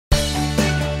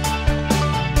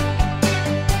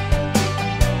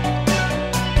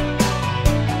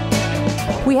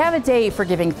We have a day for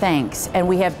giving thanks, and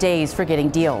we have days for getting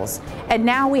deals. And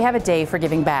now we have a day for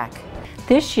giving back.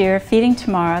 This year, Feeding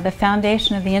Tomorrow, the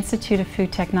foundation of the Institute of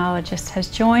Food Technologists, has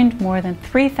joined more than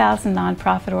 3,000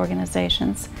 nonprofit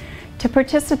organizations to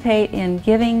participate in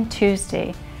Giving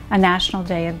Tuesday, a national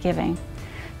day of giving.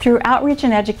 Through outreach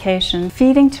and education,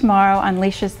 Feeding Tomorrow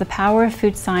unleashes the power of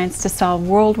food science to solve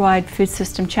worldwide food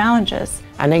system challenges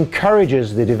and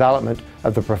encourages the development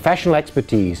of the professional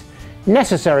expertise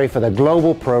necessary for the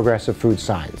global progress of food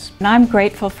science. And I'm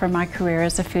grateful for my career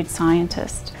as a food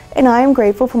scientist. And I am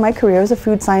grateful for my career as a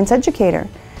food science educator.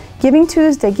 Giving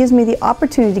Tuesday gives me the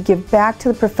opportunity to give back to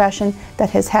the profession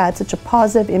that has had such a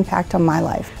positive impact on my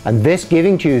life. And this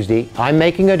Giving Tuesday, I'm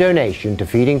making a donation to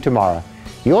Feeding Tomorrow.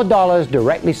 Your dollars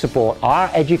directly support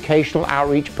our educational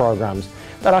outreach programs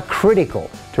that are critical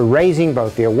to raising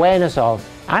both the awareness of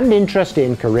and interest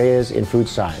in careers in food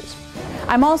science.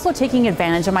 I'm also taking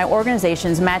advantage of my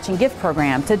organization's matching gift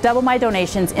program to double my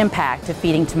donation's impact to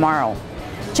Feeding Tomorrow.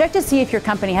 Check to see if your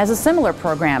company has a similar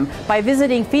program by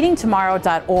visiting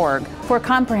feedingtomorrow.org for a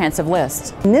comprehensive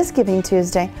list. In this Giving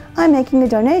Tuesday, I'm making a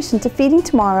donation to Feeding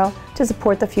Tomorrow to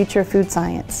support the future of food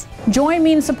science. Join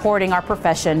me in supporting our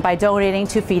profession by donating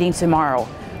to Feeding Tomorrow.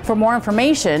 For more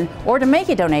information or to make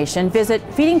a donation, visit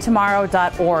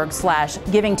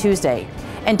feedingtomorrow.org/GivingTuesday.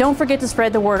 And don't forget to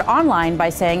spread the word online by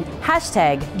saying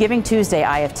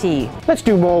 #GivingTuesdayIFT. Let's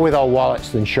do more with our wallets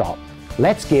than shop.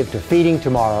 Let's give to Feeding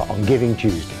Tomorrow on Giving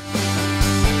Tuesday.